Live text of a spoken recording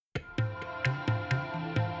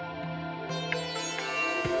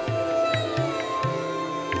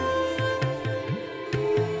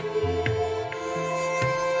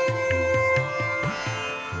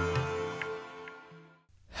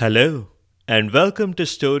Hello, and welcome to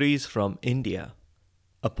Stories from India,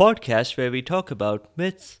 a podcast where we talk about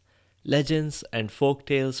myths, legends, and folk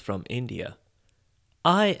tales from India.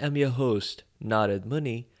 I am your host, Narad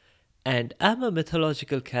Muni, and am a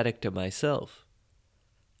mythological character myself.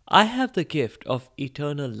 I have the gift of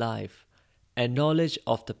eternal life and knowledge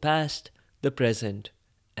of the past, the present,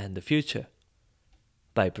 and the future.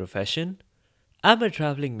 By profession, I'm a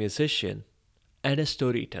traveling musician and a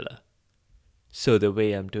storyteller. So, the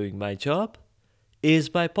way I'm doing my job is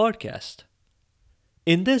by podcast.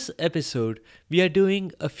 In this episode, we are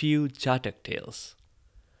doing a few Jatak tales.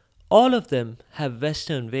 All of them have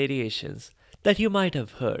Western variations that you might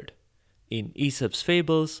have heard in Aesop's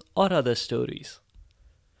fables or other stories.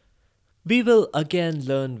 We will again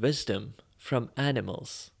learn wisdom from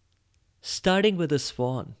animals, starting with a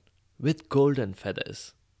swan with golden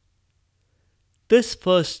feathers. This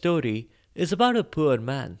first story is about a poor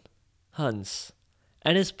man, Hans,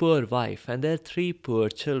 and his poor wife and their three poor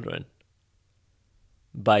children.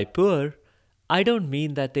 By poor, I don't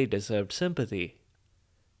mean that they deserved sympathy.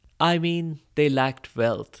 I mean they lacked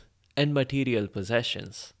wealth and material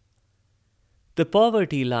possessions. The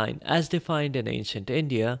poverty line, as defined in ancient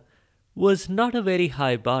India, was not a very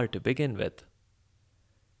high bar to begin with.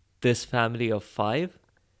 This family of five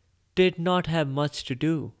did not have much to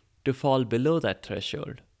do to fall below that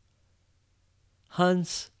threshold.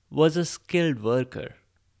 Hans was a skilled worker,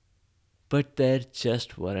 but there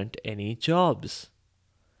just weren't any jobs.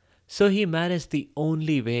 So he managed the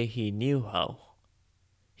only way he knew how.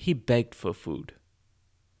 He begged for food.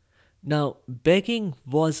 Now, begging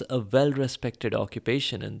was a well respected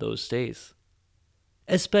occupation in those days,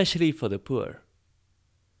 especially for the poor.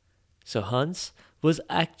 So Hans was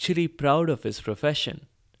actually proud of his profession.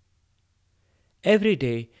 Every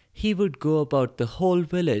day he would go about the whole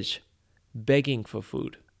village begging for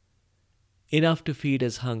food, enough to feed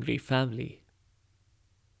his hungry family.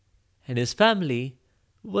 And his family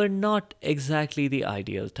were not exactly the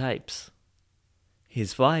ideal types.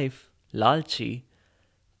 His wife, Lalchi,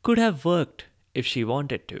 could have worked if she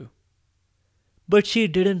wanted to, but she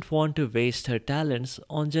didn't want to waste her talents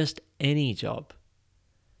on just any job.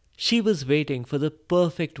 She was waiting for the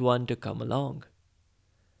perfect one to come along,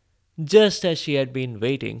 just as she had been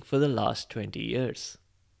waiting for the last 20 years.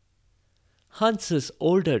 Hans's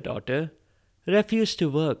older daughter refused to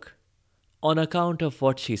work on account of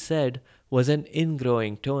what she said was an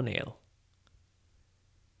ingrowing toenail.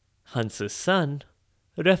 Hans's son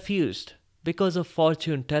refused because a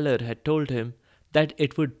fortune teller had told him that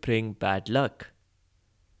it would bring bad luck.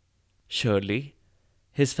 Surely,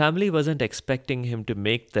 his family wasn't expecting him to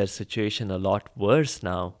make their situation a lot worse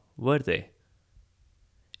now, were they?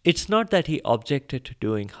 It's not that he objected to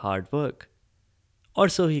doing hard work, or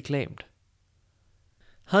so he claimed.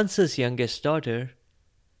 Hans's youngest daughter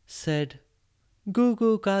said, Goo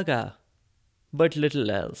goo gaga, but little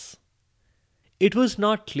else. It was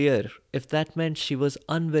not clear if that meant she was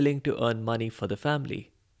unwilling to earn money for the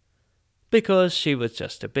family, because she was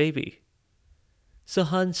just a baby. So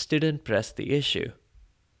Hans didn't press the issue.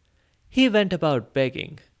 He went about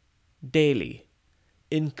begging, daily,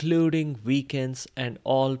 including weekends and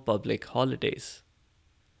all public holidays.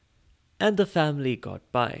 And the family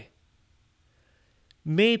got by.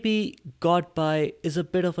 Maybe got by is a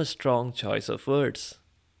bit of a strong choice of words.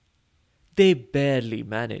 They barely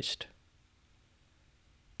managed.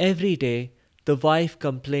 Every day, the wife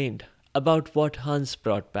complained about what Hans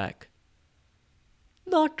brought back.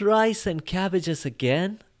 Not rice and cabbages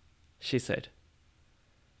again, she said.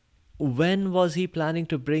 When was he planning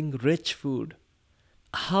to bring rich food?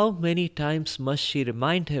 How many times must she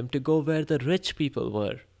remind him to go where the rich people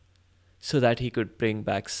were, so that he could bring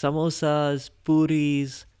back samosas,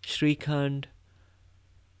 puris, shrikhand?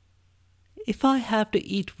 If I have to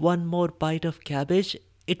eat one more bite of cabbage,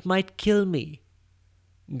 it might kill me,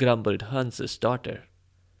 grumbled Hans's daughter,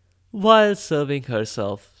 while serving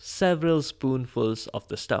herself several spoonfuls of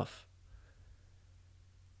the stuff.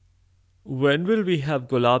 When will we have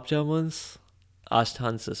gulab jamuns? Asked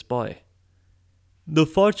Hans's boy. The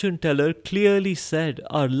fortune teller clearly said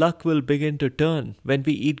our luck will begin to turn when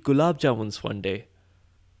we eat gulab jamuns one day.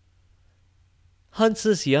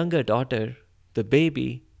 Hans's younger daughter, the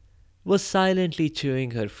baby, was silently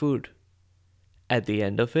chewing her food, at the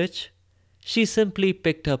end of which she simply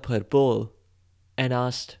picked up her bowl and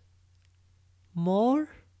asked, More?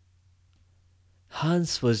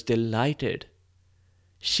 Hans was delighted.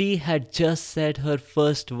 She had just said her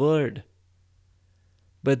first word.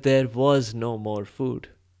 But there was no more food.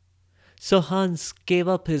 So Hans gave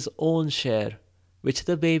up his own share, which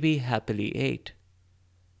the baby happily ate,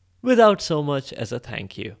 without so much as a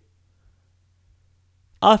thank you.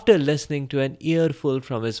 After listening to an earful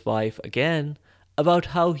from his wife again about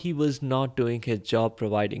how he was not doing his job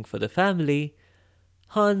providing for the family,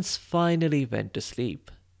 Hans finally went to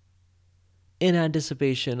sleep. In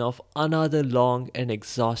anticipation of another long and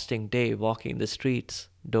exhausting day walking the streets,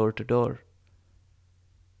 door to door.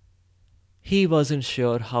 He wasn't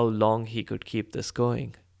sure how long he could keep this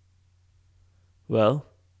going. Well,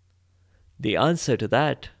 the answer to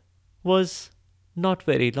that was not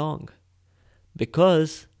very long,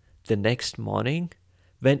 because the next morning,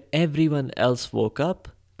 when everyone else woke up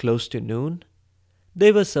close to noon,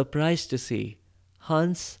 they were surprised to see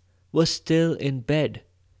Hans was still in bed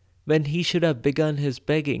when he should have begun his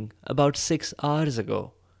begging about 6 hours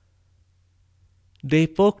ago. They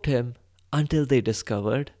poked him until they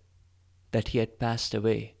discovered that he had passed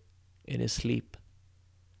away in his sleep.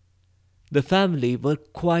 The family were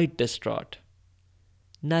quite distraught,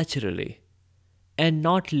 naturally, and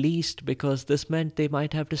not least because this meant they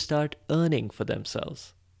might have to start earning for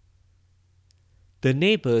themselves. The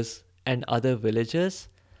neighbors and other villagers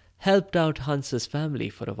helped out Hans's family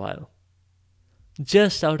for a while,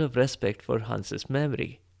 just out of respect for Hans's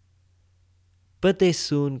memory. But they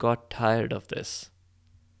soon got tired of this,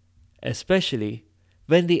 especially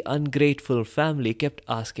when the ungrateful family kept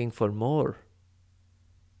asking for more.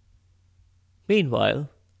 Meanwhile,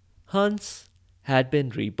 Hans had been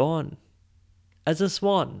reborn as a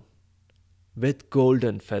swan with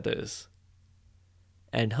golden feathers,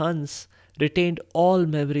 and Hans retained all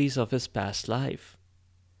memories of his past life.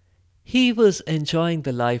 He was enjoying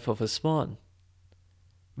the life of a swan,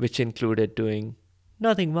 which included doing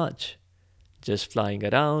nothing much, just flying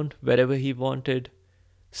around wherever he wanted,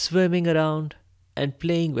 swimming around and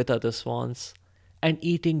playing with other swans, and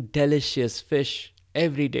eating delicious fish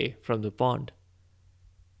every day from the pond.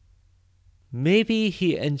 Maybe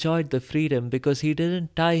he enjoyed the freedom because he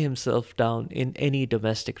didn't tie himself down in any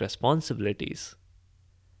domestic responsibilities.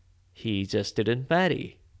 He just didn't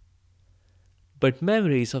marry. But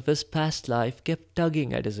memories of his past life kept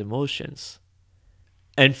tugging at his emotions.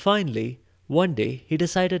 And finally, one day he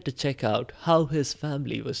decided to check out how his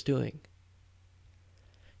family was doing.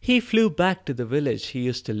 He flew back to the village he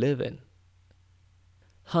used to live in.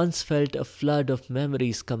 Hans felt a flood of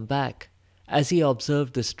memories come back as he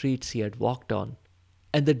observed the streets he had walked on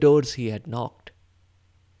and the doors he had knocked.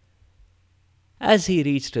 As he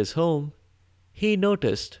reached his home, he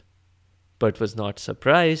noticed, but was not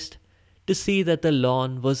surprised, to see that the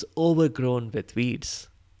lawn was overgrown with weeds.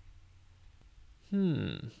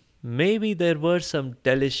 Maybe there were some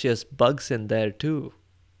delicious bugs in there too.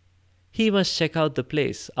 He must check out the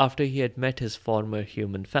place after he had met his former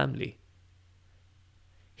human family.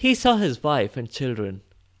 He saw his wife and children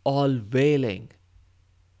all wailing.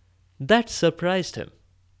 That surprised him.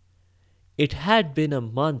 It had been a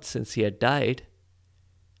month since he had died.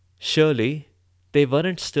 Surely they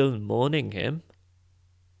weren't still mourning him.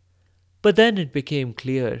 But then it became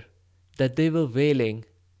clear that they were wailing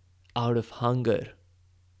out of hunger.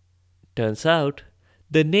 Turns out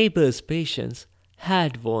the neighbors' patience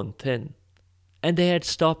had worn thin, and they had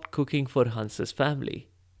stopped cooking for Hans's family.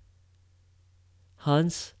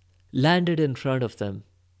 Hans landed in front of them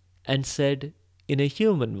and said in a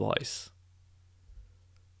human voice,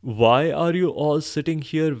 "Why are you all sitting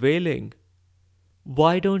here wailing?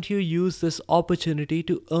 Why don't you use this opportunity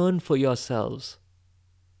to earn for yourselves?"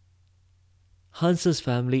 Hans's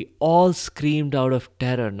family all screamed out of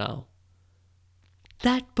terror now.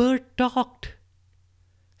 "That bird talked,"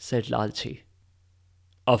 said Lalchi.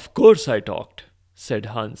 "Of course I talked," said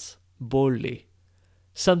Hans boldly,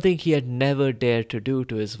 something he had never dared to do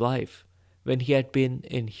to his wife when he had been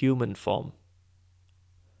in human form.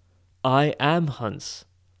 "I am Hans.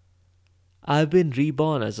 I've been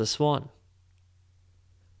reborn as a swan."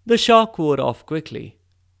 The shock wore off quickly.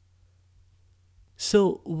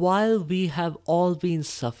 "So while we have all been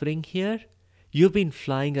suffering here, you've been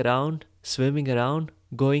flying around, swimming around,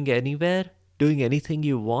 going anywhere, doing anything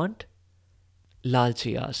you want?"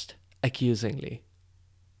 Lalchi asked accusingly.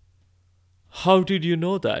 "How did you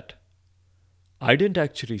know that? I didn't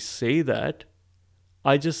actually say that.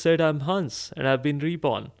 I just said I'm Hans and I've been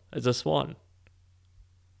reborn as a swan."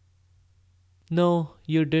 "No,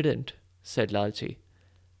 you didn't," said Lalchi.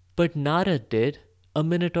 "But Narad did a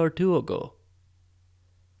minute or two ago.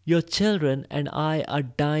 Your children and I are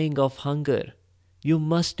dying of hunger. You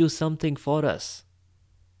must do something for us,"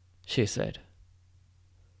 she said.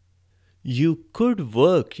 "You could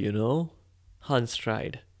work, Hans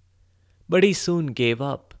tried. But he soon gave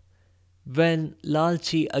up when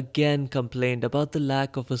Lalchi again complained about the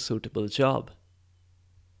lack of a suitable job.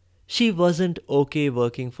 She wasn't okay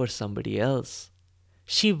working for somebody else,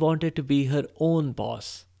 She wanted to be her own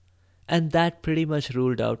boss, and that pretty much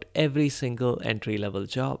ruled out every single entry level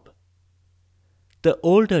job. The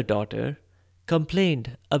older daughter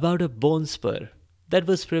complained about a bone spur that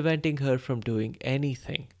was preventing her from doing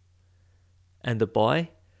anything, and the boy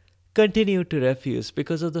continued to refuse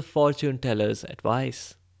because of the fortune teller's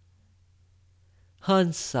advice.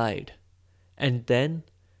 Hans sighed, and then,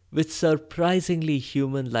 with surprisingly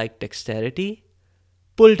human like dexterity,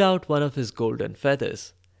 pulled out one of his golden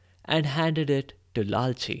feathers and handed it to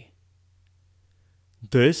Lalchi.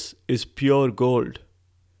 "This is pure gold.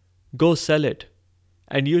 Go sell it,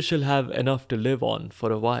 and you shall have enough to live on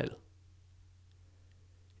for a while."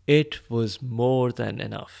 It was more than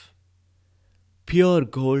enough. Pure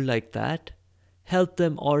gold like that helped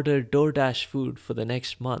them order DoorDash food for the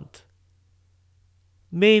next month.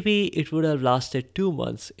 Maybe it would have lasted 2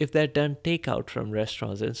 months if they'd done takeout from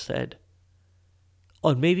restaurants instead.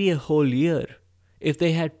 Or maybe a whole year if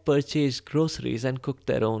they had purchased groceries and cooked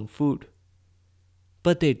their own food.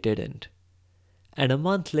 But they didn't. And a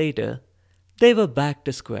month later, they were back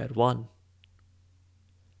to square one.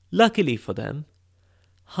 Luckily for them,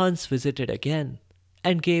 Hans visited again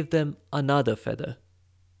and gave them another feather.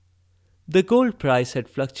 The gold price had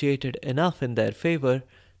fluctuated enough in their favor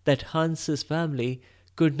that Hans's family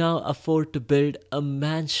could now afford to build a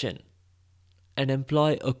mansion and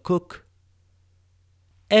employ a cook.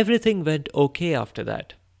 Everything went okay after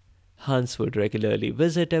that. Hans would regularly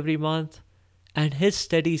visit every month, and his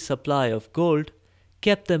steady supply of gold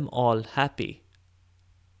kept them all happy.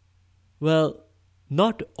 Well,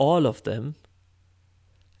 not all of them.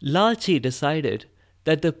 Lalchi decided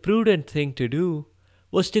that the prudent thing to do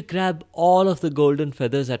was to grab all of the golden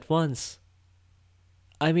feathers at once.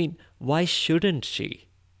 I mean, why shouldn't she?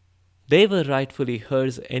 They were rightfully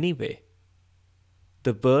hers anyway.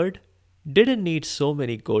 The bird didn't need so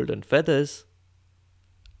many golden feathers.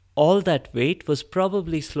 All that weight was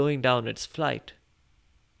probably slowing down its flight.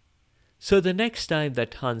 So the next time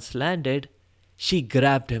that Hans landed, she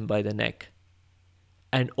grabbed him by the neck,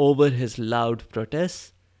 and over his loud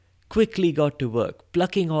protests, quickly got to work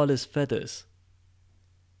plucking all his feathers.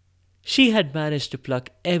 She had managed to pluck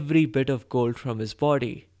every bit of gold from his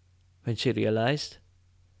body when she realized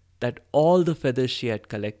that all the feathers she had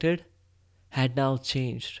collected had now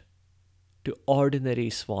changed to ordinary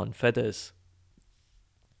swan feathers.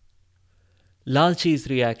 Lalchi's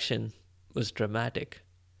reaction was dramatic.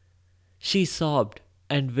 She sobbed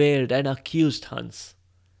and wailed and accused Hans.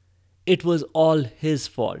 It was all his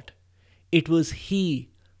fault. It was he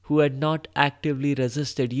who had not actively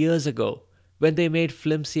resisted years ago when they made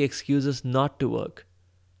flimsy excuses not to work.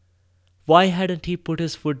 Why hadn't he put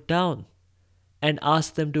his foot down and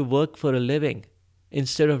asked them to work for a living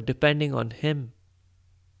instead of depending on him?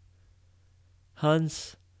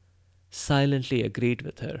 Hans silently agreed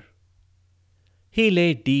with her. He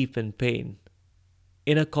lay deep in pain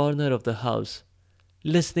in a corner of the house,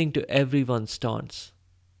 listening to everyone's taunts.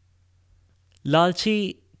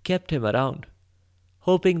 Lalchi kept him around,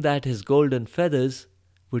 hoping that his golden feathers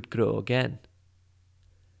would grow again.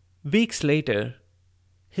 Weeks later,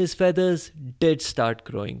 his feathers did start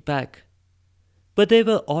growing back, but they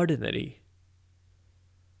were ordinary.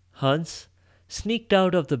 Hans sneaked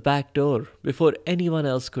out of the back door before anyone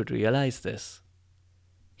else could realize this.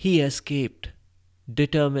 He escaped,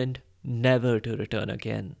 determined never to return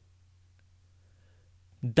again.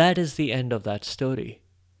 That is the end of that story.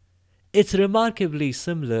 It's remarkably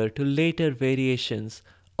similar to later variations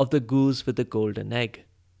of the goose with the golden egg,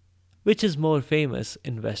 which is more famous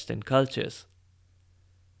in Western cultures.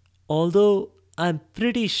 Although I'm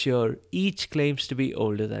pretty sure each claims to be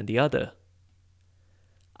older than the other.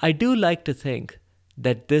 I do like to think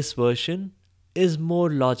that this version is more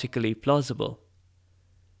logically plausible.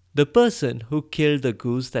 The person who killed the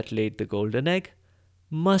goose that laid the golden egg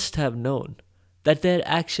must have known that their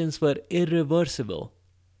actions were irreversible,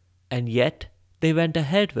 and yet they went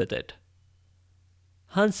ahead with it.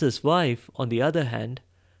 Hans's wife, on the other hand,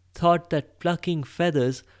 thought that plucking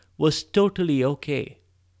feathers was totally okay,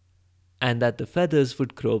 and that the feathers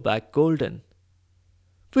would grow back golden,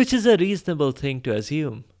 which is a reasonable thing to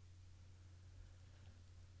assume.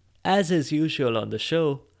 As is usual on the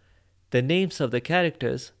show, the names of the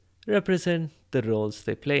characters represent the roles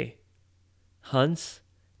they play. Hans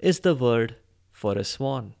is the word for a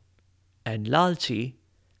swan, and Lalchi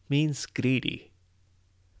means greedy.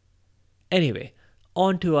 Anyway,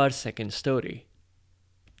 on to our second story.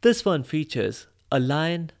 This one features a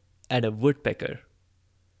lion and a woodpecker.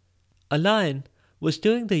 A lion was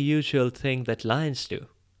doing the usual thing that lions do.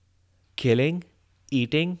 Killing,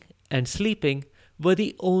 eating, and sleeping were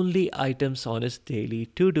the only items on his daily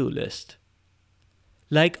to-do list.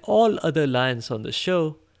 Like all other lions on the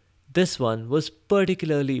show, this one was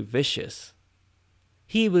particularly vicious.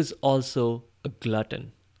 He was also a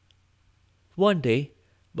glutton. One day,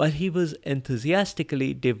 while he was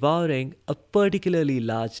enthusiastically devouring a particularly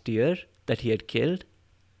large deer that he had killed,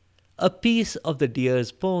 a piece of the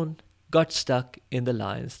deer's bone got stuck in the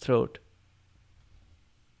lion's throat.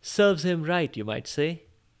 Serves him right, you might say.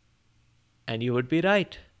 And you would be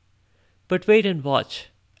right. But wait and watch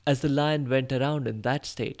as the lion went around in that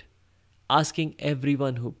state, asking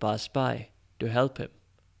everyone who passed by to help him.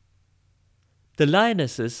 The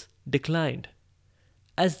lionesses declined,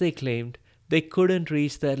 as they claimed they couldn't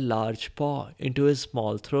reach their large paw into his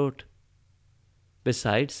small throat.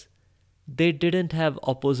 Besides, they didn't have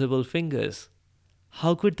opposable fingers.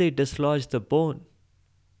 How could they dislodge the bone?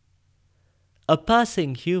 A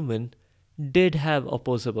passing human did have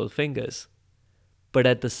opposable fingers, but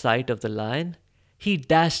at the sight of the lion, he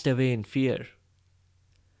dashed away in fear.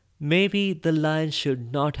 Maybe the lion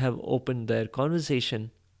should not have opened their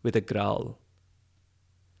conversation with a growl.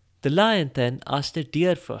 The lion then asked a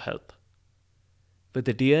deer for help, but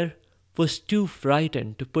the deer was too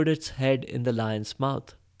frightened to put its head in the lion's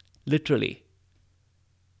mouth, literally.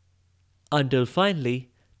 Until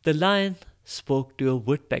finally, the lion spoke to a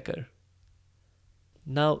woodpecker.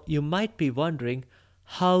 Now, you might be wondering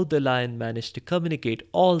how the lion managed to communicate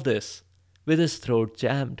all this with his throat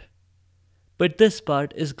jammed. But this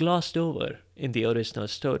part is glossed over in the original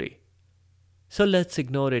story, so let's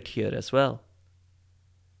ignore it here as well.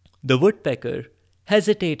 The woodpecker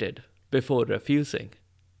hesitated before refusing,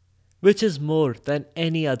 which is more than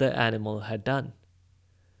any other animal had done.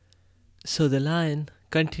 So the lion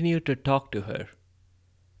continued to talk to her.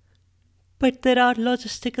 But there are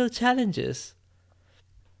logistical challenges.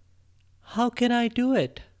 How can I do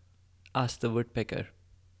it? Asked the woodpecker.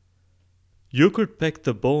 You could peck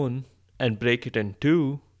the bone and break it in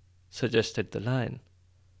two, suggested the lion.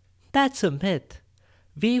 That's a myth.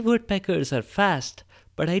 We woodpeckers are fast,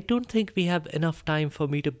 but I don't think we have enough time for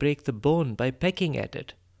me to break the bone by pecking at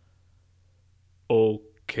it.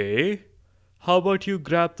 Okay. How about you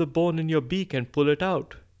grab the bone in your beak and pull it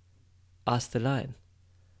out? Asked the lion.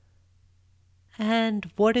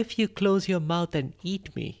 And what if you close your mouth and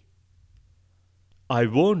eat me? I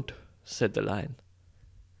won't, said the lion.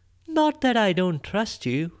 Not that I don't trust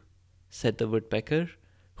you, said the woodpecker,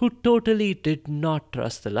 who totally did not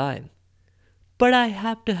trust the lion. But I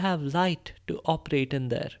have to have light to operate in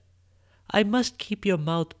there. I must keep your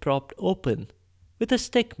mouth propped open, with a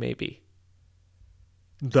stick maybe.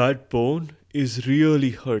 That bone is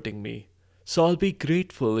really hurting me, so I'll be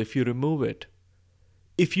grateful if you remove it.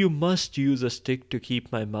 If you must use a stick to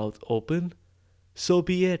keep my mouth open, so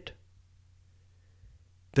be it.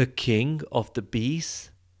 The king of the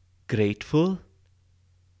bees? Grateful?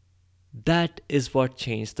 That is what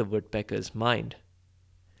changed the woodpecker's mind.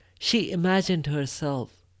 She imagined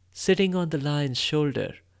herself sitting on the lion's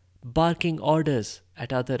shoulder, barking orders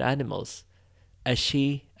at other animals, as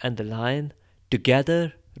she and the lion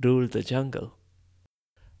together ruled the jungle.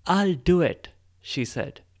 I'll do it, she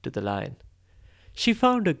said to the lion. She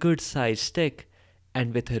found a good-sized stick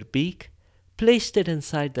and with her beak placed it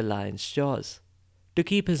inside the lion's jaws to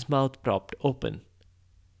keep his mouth propped open.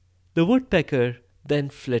 The woodpecker then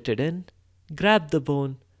flitted in, grabbed the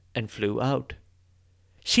bone, and flew out.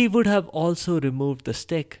 She would have also removed the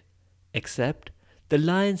stick, except the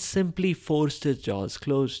lion simply forced his jaws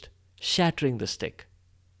closed, shattering the stick.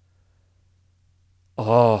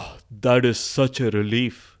 "Ah, that is such a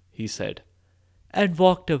relief," he said, and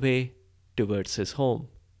walked away towards his home.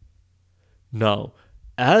 Now,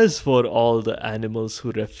 as for all the animals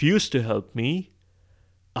who refused to help me,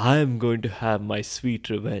 I am going to have my sweet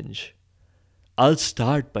revenge. I'll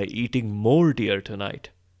start by eating more deer tonight,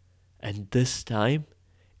 and this time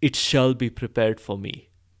it shall be prepared for me,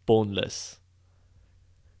 boneless.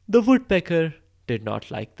 The woodpecker did not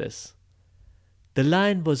like this. The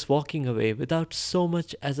lion was walking away without so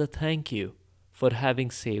much as a thank you for having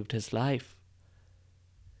saved his life.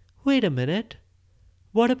 Wait a minute.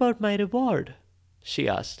 What about my reward? She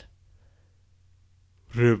asked.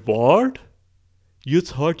 Reward? You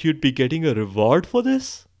thought you'd be getting a reward for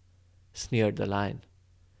this? Sneered the lion.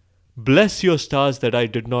 Bless your stars that I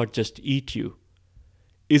did not just eat you.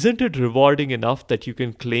 Isn't it rewarding enough that you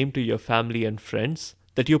can claim to your family and friends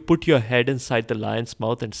that you put your head inside the lion's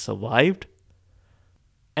mouth and survived?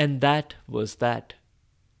 And that was that.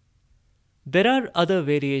 There are other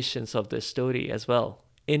variations of this story as well,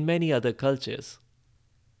 in many other cultures.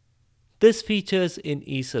 This features in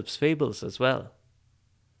Aesop's fables as well.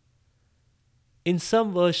 In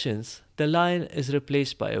some versions, the lion is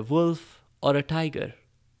replaced by a wolf or a tiger,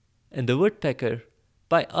 and the woodpecker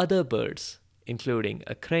by other birds, including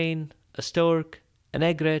a crane, a stork, an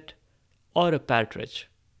egret, or a partridge.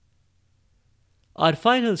 Our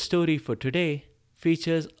final story for today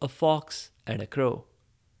features a fox and a crow.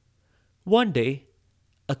 One day,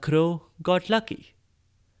 a crow got lucky.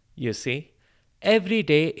 You see, every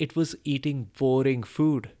day it was eating boring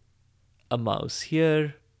food. A mouse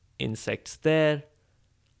here, insects there,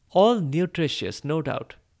 all nutritious, no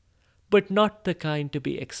doubt, but not the kind to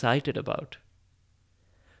be excited about.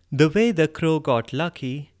 The way the crow got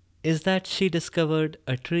lucky is that she discovered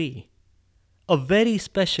a tree, a very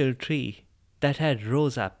special tree that had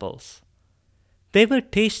rose apples. They were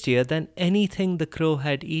tastier than anything the crow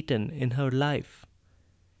had eaten in her life.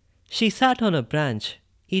 She sat on a branch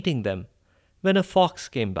eating them when a fox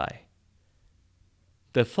came by.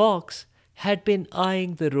 The fox had been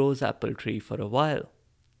eyeing the rose apple tree for a while.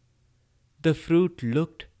 The fruit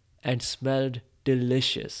looked and smelled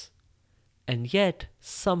delicious, and yet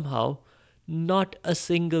somehow not a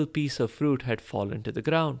single piece of fruit had fallen to the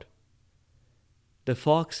ground. The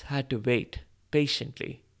fox had to wait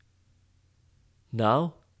patiently.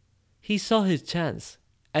 Now he saw his chance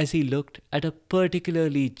as he looked at a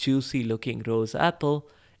particularly juicy looking rose apple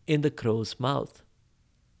in the crow's mouth.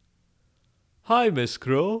 "Hi, Miss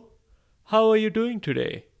Crow. How are you doing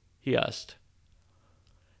today?" he asked.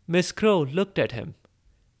 Miss Crow looked at him,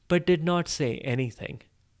 but did not say anything.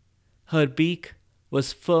 Her beak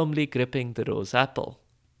was firmly gripping the rose apple.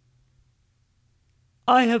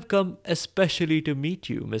 "I have come especially to meet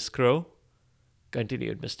you, Miss Crow,"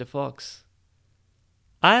 continued Mr. Fox.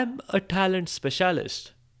 "I'm a talent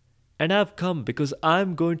specialist, and I've come because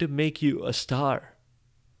I'm going to make you a star."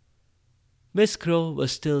 Miss Crow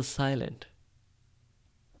was still silent.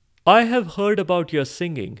 "I have heard about your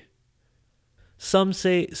singing. Some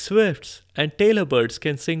say swifts and tailor birds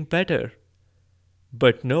can sing better.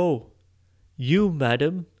 But no, you,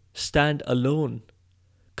 madam, stand alone.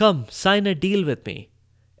 Come, sign a deal with me,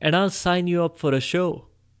 and I'll sign you up for a show.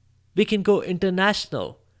 We can go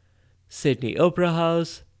international. Sydney Opera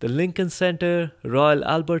House, the Lincoln Center, Royal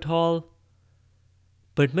Albert Hall."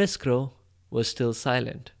 But Miss Crow was still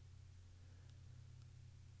silent.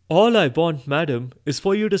 "All I want, madam, is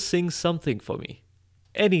for you to sing something for me.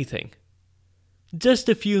 Anything. Just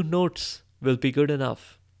a few notes will be good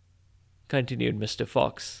enough," continued Mr.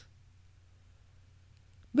 Fox.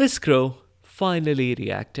 Miss Crow finally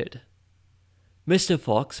reacted. Mr.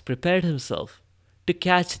 Fox prepared himself to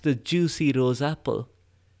catch the juicy rose apple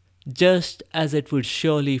just as it would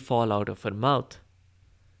surely fall out of her mouth.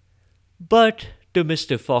 But to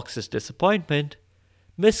Mr. Fox's disappointment,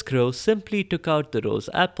 Miss Crow simply took out the rose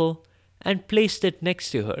apple and placed it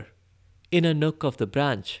next to her, in a nook of the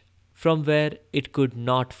branch, from where it could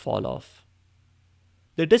not fall off.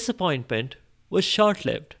 The disappointment was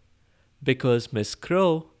short-lived, because Miss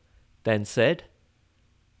Crow then said,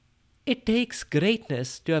 "It takes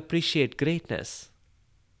greatness to appreciate greatness."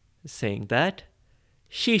 Saying that,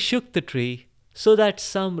 she shook the tree so that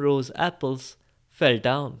some rose apples fell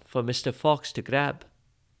down for Mr. Fox to grab.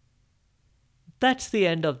 That's the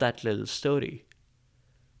end of that little story.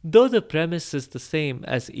 Though the premise is the same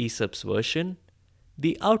as Aesop's version,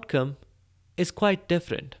 the outcome is quite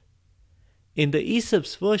different. In the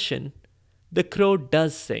Aesop's version, the crow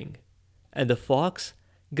does sing, and the fox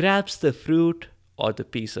grabs the fruit or the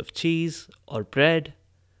piece of cheese or bread.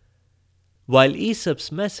 While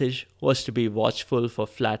Aesop's message was to be watchful for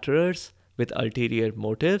flatterers with ulterior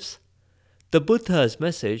motives, the Buddha's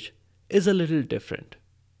message is a little different.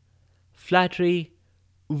 Flattery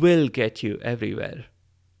will get you everywhere.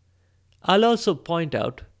 I'll also point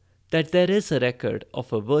out that there is a record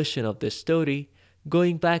of a version of this story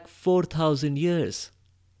going back 4,000 years,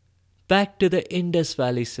 back to the Indus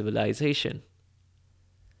Valley civilization,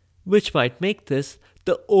 which might make this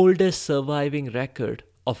the oldest surviving record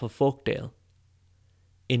of a folktale.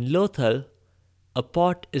 In Lothal, a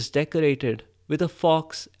pot is decorated with a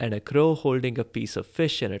fox and a crow holding a piece of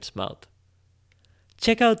fish in its mouth.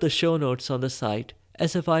 Check out the show notes on the site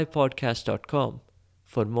sfipodcast.com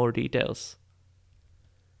for more details.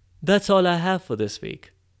 That's all I have for this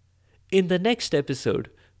week. In the next episode,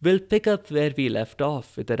 we'll pick up where we left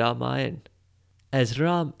off with the Ramayana, as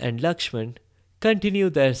Ram and Lakshman continue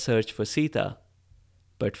their search for Sita.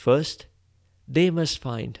 But first, they must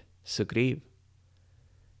find Sugriv.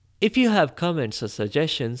 If you have comments or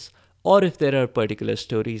suggestions, or if there are particular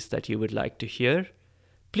stories that you would like to hear,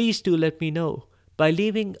 please do let me know by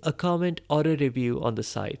leaving a comment or a review on the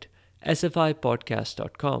site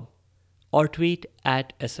sfipodcast.com or tweet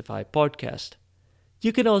at sfipodcast.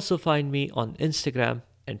 You can also find me on Instagram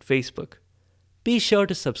and Facebook. Be sure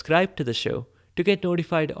to subscribe to the show to get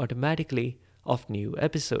notified automatically of new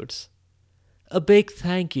episodes. A big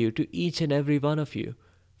thank you to each and every one of you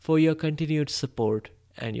for your continued support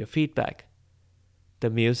and your feedback. The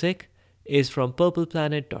music is from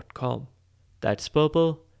purpleplanet.com. That's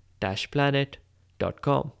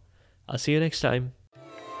purple-planet.com. I'll see you next time.